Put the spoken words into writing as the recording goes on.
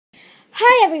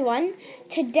Hi everyone,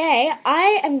 today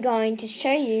I am going to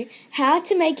show you how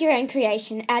to make your own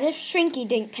creation out of shrinky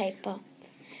dink paper.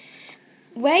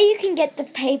 Where you can get the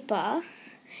paper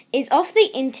is off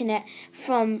the internet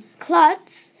from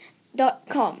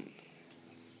klutz.com.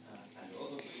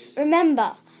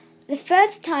 Remember, the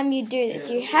first time you do this,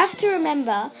 you have to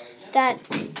remember that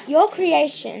your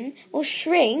creation will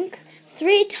shrink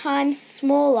 3 times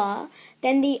smaller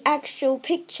than the actual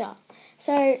picture.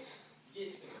 So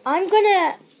I'm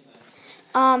going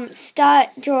to start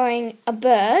drawing a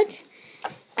bird,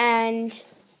 and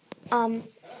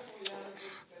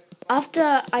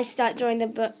after I start drawing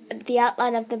the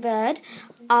outline of the bird,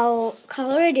 I'll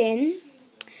colour it in,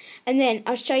 and then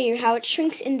I'll show you how it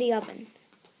shrinks in the oven.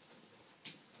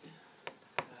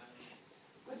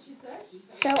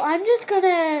 So I'm just going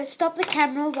to stop the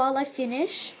camera while I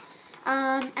finish,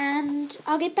 and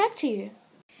I'll get back to you.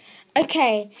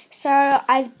 Okay, so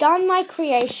I've done my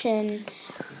creation.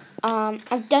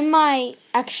 I've done my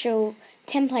actual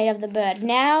template of the bird.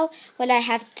 Now what I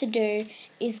have to do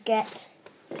is get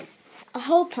a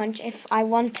hole punch if I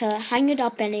want to hang it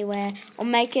up anywhere or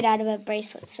make it out of a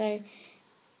bracelet. So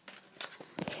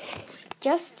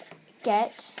just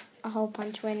get a hole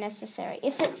punch where necessary.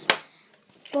 If it's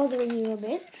bothering you a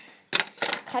bit,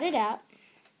 cut it out,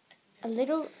 a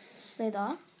little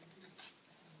slither.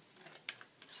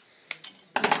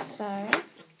 So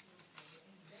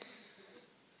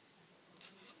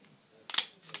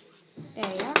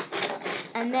there you are,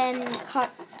 and then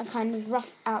cut a kind of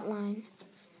rough outline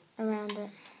around it.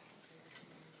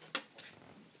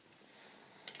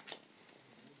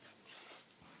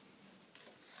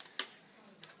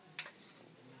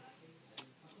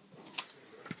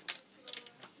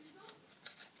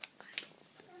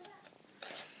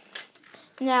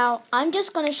 Now I'm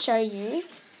just going to show you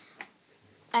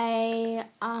a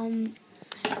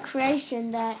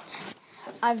creation that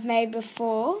I've made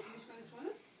before,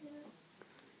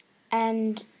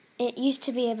 and it used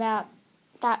to be about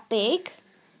that big.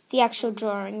 The actual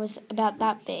drawing was about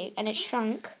that big, and it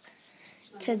shrunk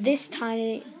to this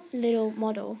tiny little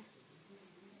model.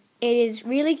 It is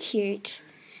really cute,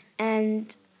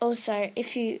 and also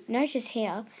if you notice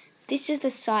here, this is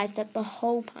the size that the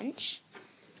hole punch,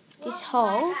 this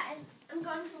hole, I'm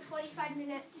going for 45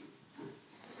 minutes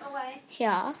away.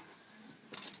 Here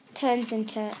turns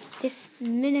into this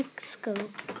minuscule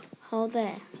hole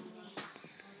there.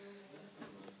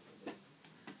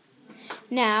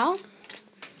 Now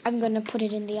I'm going to put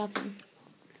it in the oven.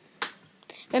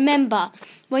 Remember,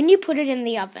 when you put it in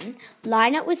the oven,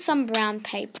 line it with some brown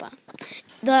paper.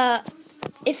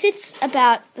 If it's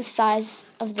about the size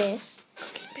of this,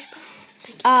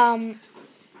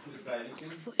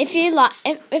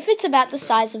 if it's about the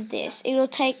size of this, it'll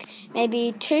take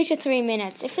maybe 2 to 3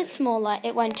 minutes. If it's smaller,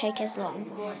 it won't take as long.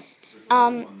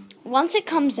 Once it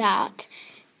comes out,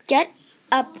 get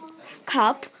a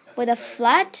cup with a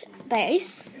flat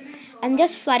base and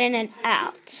just flatten it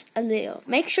out a little.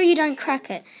 Make sure you don't crack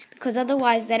it, because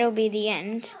otherwise that'll be the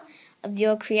end of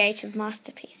your creative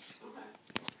masterpiece.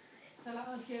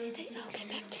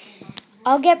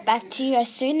 I'll get back to you as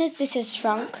soon as this has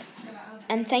shrunk,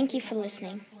 and thank you for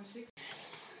listening.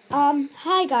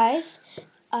 Hi guys,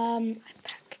 I'm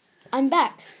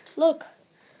back. Look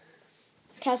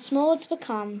how small it's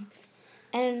become,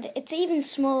 and it's even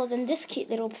smaller than this cute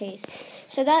little piece.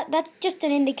 So that's just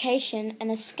an indication and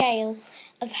a scale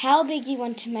of how big you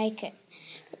want to make it.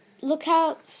 Look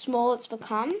how small it's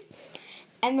become,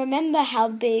 and remember how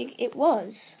big it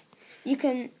was. You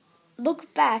can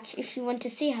look back if you want to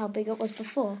see how big it was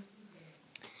before.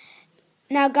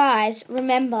 Now guys,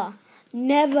 remember,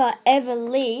 never ever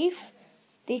leave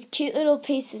these cute little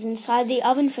pieces inside the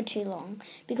oven for too long,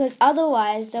 because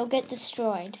otherwise they'll get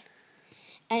destroyed.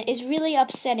 And it's really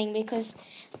upsetting, because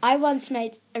I once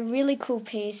made a really cool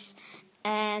piece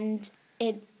and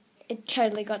it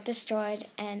totally got destroyed,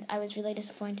 and I was really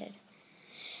disappointed.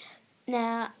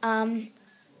 Now,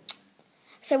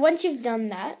 so once you've done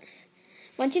that,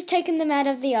 once you've taken them out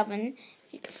of the oven,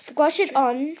 you squash it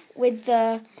on with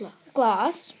the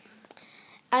glass,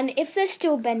 and if they're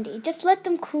still bendy, just let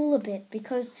them cool a bit,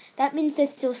 because that means they're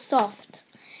still soft.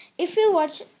 If you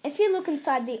look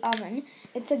inside the oven,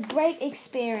 it's a great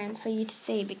experience for you to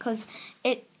see, because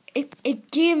it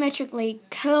geometrically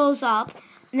curls up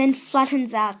and then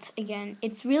flattens out again.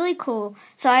 It's really cool,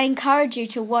 so I encourage you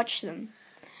to watch them.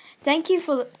 Thank you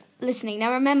for listening.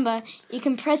 Now remember, you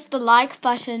can press the like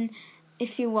button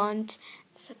if you want,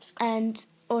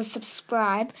 or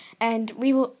subscribe, and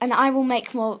I will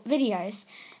make more videos.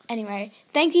 Anyway,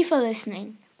 thank you for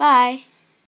listening. Bye.